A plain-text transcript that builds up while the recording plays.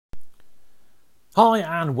Hi,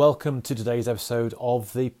 and welcome to today's episode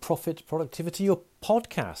of the Profit Productivity Your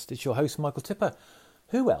Podcast. It's your host, Michael Tipper.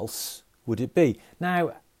 Who else would it be?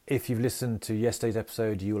 Now, if you've listened to yesterday's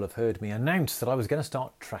episode, you will have heard me announce that I was going to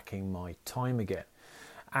start tracking my time again.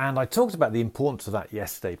 And I talked about the importance of that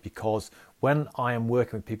yesterday because when I am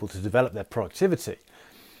working with people to develop their productivity,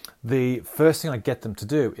 the first thing I get them to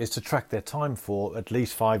do is to track their time for at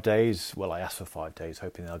least 5 days. Well, I ask for 5 days,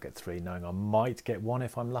 hoping they'll get 3, knowing I might get 1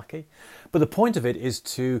 if I'm lucky. But the point of it is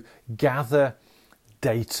to gather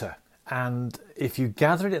data. And if you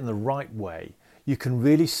gather it in the right way, you can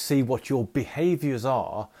really see what your behaviours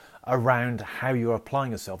are around how you're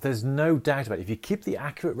applying yourself. There's no doubt about it. If you keep the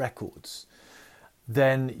accurate records,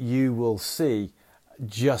 then you will see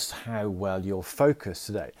just how well you're focused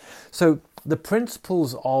today. So the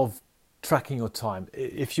principles of tracking your time,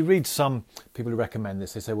 if you read some people who recommend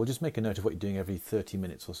this, they say, well, just make a note of what you're doing every 30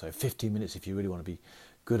 minutes or so, 15 minutes if you really want to be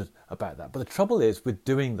good about that. But the trouble is with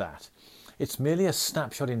doing that, it's merely a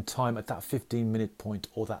snapshot in time at that 15-minute point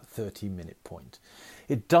or that 30-minute point.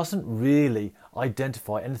 It doesn't really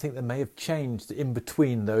identify anything that may have changed in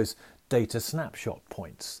between those data snapshot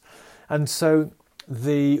points. And so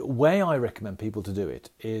the way I recommend people to do it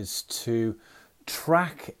is to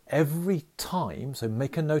track every time, so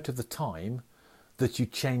make a note of the time that you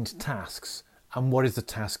change tasks and what is the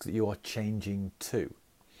task that you are changing to.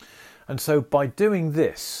 And so by doing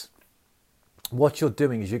this, what you're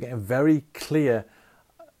doing is you're getting a very clear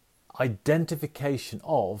identification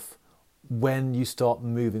of when you start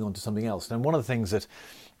moving on to something else. And one of the things that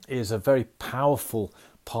is a very powerful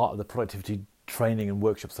part of the productivity training and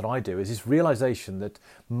workshops that I do is this realization that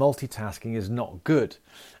multitasking is not good.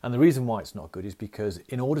 And the reason why it's not good is because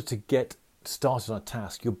in order to get started on a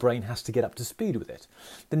task, your brain has to get up to speed with it.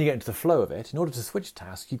 Then you get into the flow of it. In order to switch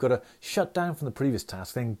tasks, you've got to shut down from the previous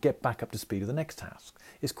task, then get back up to speed with the next task.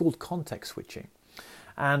 It's called context switching.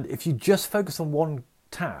 And if you just focus on one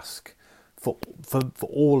task for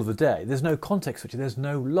all of the day, there's no context switching, there's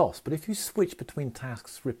no loss. But if you switch between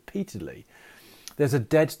tasks repeatedly, there's a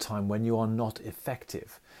dead time when you are not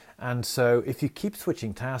effective. And so if you keep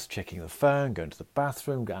switching tasks, checking the phone, going to the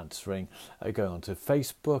bathroom, answering, going onto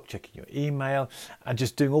Facebook, checking your email, and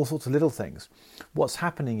just doing all sorts of little things, what's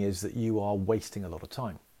happening is that you are wasting a lot of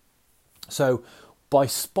time. So by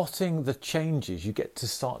spotting the changes, you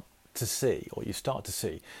start to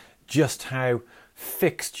see just how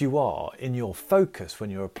fixed you are in your focus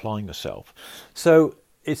when you're applying yourself. So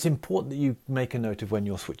it's important that you make a note of when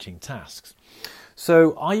you're switching tasks.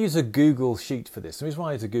 So I use a Google Sheet for this. The reason why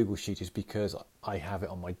I use a Google Sheet is because I have it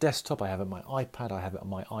on my desktop, I have it on my iPad, I have it on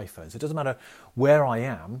my iPhone. So it doesn't matter where I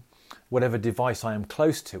am, whatever device I am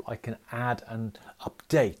close to, I can add and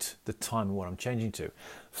update the time and what I'm changing to.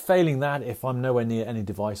 Failing that, if I'm nowhere near any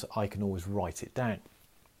device, I can always write it down.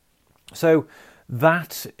 So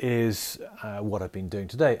that is what I've been doing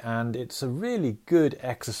today, and it's a really good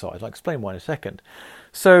exercise. I'll explain why in a second.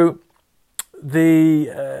 So the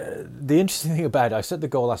interesting thing about it, I set the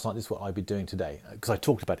goal last night, this is what I'd be doing today, because I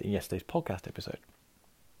talked about it in yesterday's podcast episode.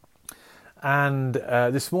 And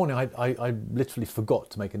this morning, I literally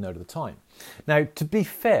forgot to make a note of the time. Now, to be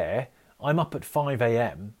fair, I'm up at 5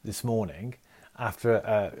 a.m. this morning after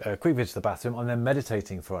a quick visit to the bathroom. I'm then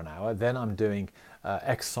meditating for an hour. Then I'm doing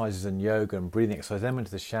exercises and yoga and breathing exercise. Then went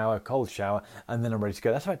to the shower, cold shower, and then I'm ready to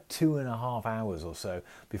go. That's about 2.5 hours or so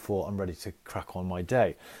before I'm ready to crack on my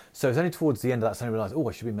day. So it's only towards the end of that time I realised,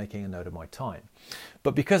 I should be making a note of my time.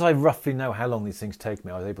 But because I roughly know how long these things take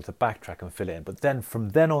me, I was able to backtrack and fill it in. But then from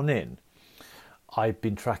then on in, I've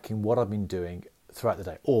been tracking what I've been doing throughout the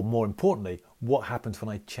day, or more importantly, what happens when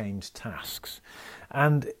I change tasks.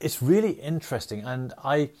 And it's really interesting, and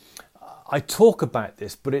I talk about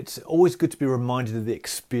this, but it's always good to be reminded of the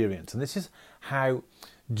experience. And this is how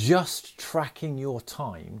just tracking your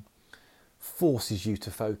time forces you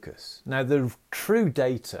to focus. Now, the true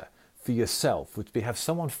data for yourself would be have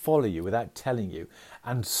someone follow you without telling you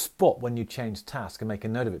and spot when you change task and make a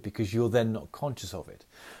note of it, because you're then not conscious of it.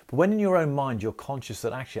 But when in your own mind you're conscious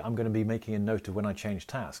that actually I'm going to be making a note of when I change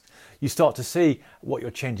tasks, you start to see what you're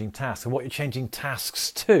changing tasks and what you're changing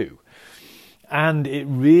tasks to. And it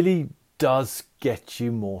really does get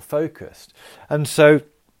you more focused. And so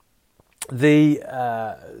the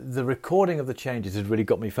recording of the changes has really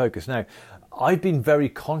got me focused. Now, I've been very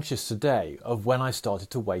conscious today of when I started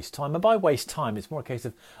to waste time. And by waste time, it's more a case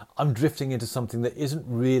of I'm drifting into something that isn't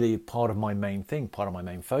really part of my main thing, part of my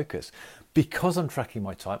main focus. Because I'm tracking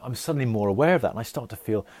my time, I'm suddenly more aware of that, and I start to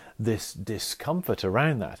feel this discomfort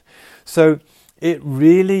around that. So it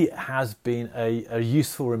really has been a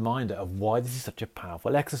useful reminder of why this is such a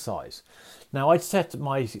powerful exercise. Now, I'd set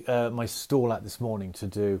my stall out this morning to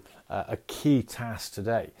do a key task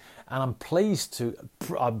today, and I'm pleased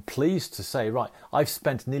to say, right, I've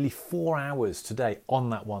spent nearly 4 hours today on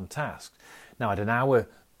that one task. Now, I had an hour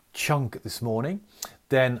chunk this morning,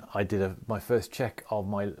 then I did my first check of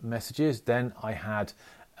my messages, then I had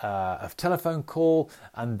a telephone call,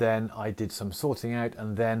 and then I did some sorting out,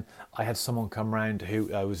 and then I had someone come round who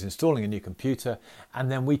was installing a new computer, and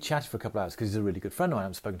then we chatted for a couple of hours because he's a really good friend of mine. I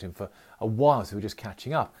haven't spoken to him for a while, so we were just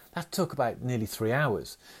catching up. That took about nearly 3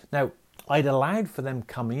 hours. Now, I'd allowed for them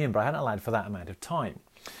coming in, but I hadn't allowed for that amount of time.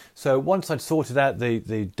 So once I'd sorted out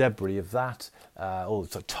the debris of that, or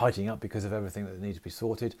sort of tidying up because of everything that needed to be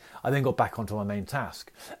sorted, I then got back onto my main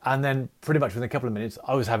task. And then pretty much within a couple of minutes,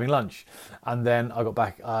 I was having lunch. And then I got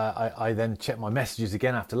back, I then checked my messages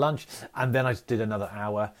again after lunch, and then I did another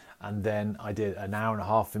hour, and then I did an hour and a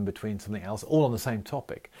half in between something else, all on the same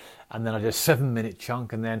topic. And then I did a 7-minute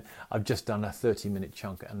chunk, and then I've just done a 30-minute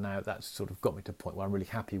chunk, and now that's sort of got me to a point where I'm really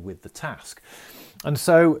happy with the task. And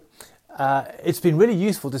so it's been really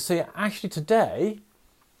useful to see actually today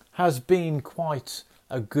has been quite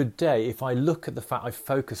a good day if I look at the fact I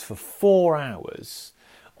focused for 4 hours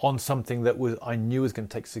on something that I knew was going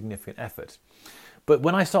to take significant effort. But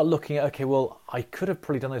when I start looking at, okay, well, I could have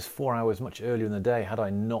probably done those 4 hours much earlier in the day had I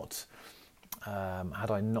not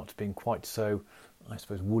been quite so, I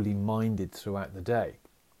suppose, woolly-minded throughout the day.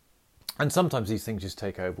 And sometimes these things just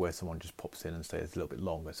take over where someone just pops in and stays a little bit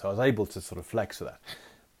longer. So I was able to sort of flex for that.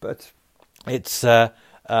 But it's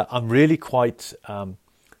I'm really quite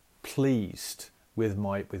pleased with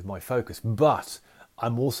my focus, but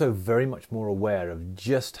I'm also very much more aware of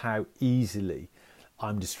just how easily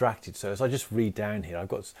I'm distracted. So as I just read down here,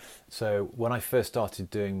 so when I first started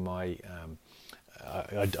doing my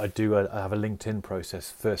I have a LinkedIn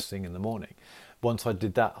process first thing in the morning. Once I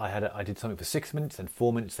did that, I did something for 6 minutes, then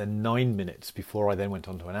 4 minutes, then 9 minutes before I then went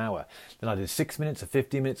on to an hour. Then I did 6 minutes, a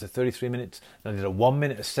 15 minutes, a 33 minutes. Then I did a 1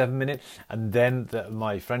 minute, a 7 minute, and then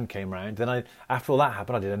my friend came round. Then after all that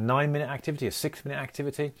happened, I did a 9-minute activity, a 6-minute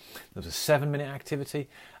activity. There was a 7-minute activity,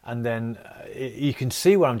 and then you can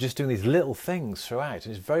see where I'm just doing these little things throughout,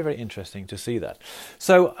 and it's very, very interesting to see that.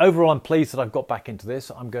 So overall, I'm pleased that I've got back into this.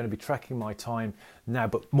 I'm going to be tracking my time now,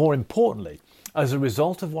 but more importantly, as a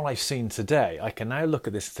result of what I've seen today, I can now look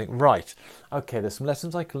at this and think, right, okay, there's some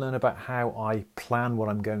lessons I can learn about how I plan what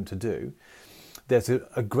I'm going to do. There's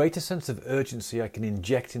a greater sense of urgency I can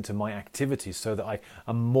inject into my activities so that I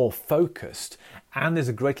am more focused, and there's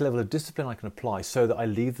a greater level of discipline I can apply so that I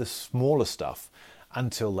leave the smaller stuff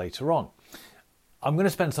until later on. I'm going to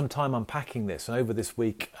spend some time unpacking this, and over this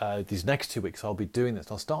week, these next 2 weeks, I'll be doing this.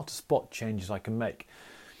 I'll start to spot changes I can make.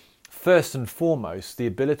 First and foremost, the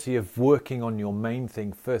ability of working on your main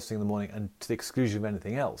thing first thing in the morning and to the exclusion of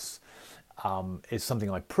anything else is something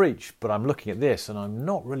I preach, but I'm looking at this and I'm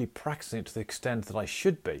not really practicing it to the extent that I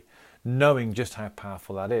should be, knowing just how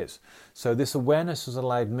powerful that is. So this awareness has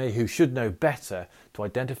allowed me, who should know better, to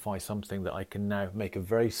identify something that I can now make a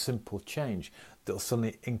very simple change that will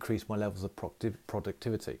suddenly increase my levels of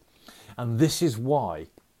productivity. And this is why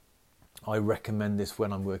I recommend this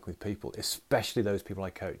when I'm working with people, especially those people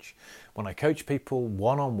I coach. When I coach people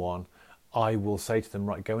one-on-one, I will say to them,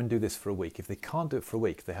 right, go and do this for a week. If they can't do it for a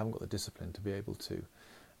week, they haven't got the discipline to be able to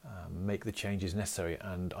make the changes necessary,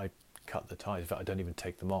 and I cut the ties. In fact, I don't even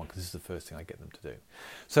take them on because this is the first thing I get them to do.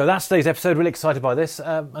 So that's today's episode. Really excited by this.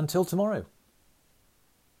 Until tomorrow.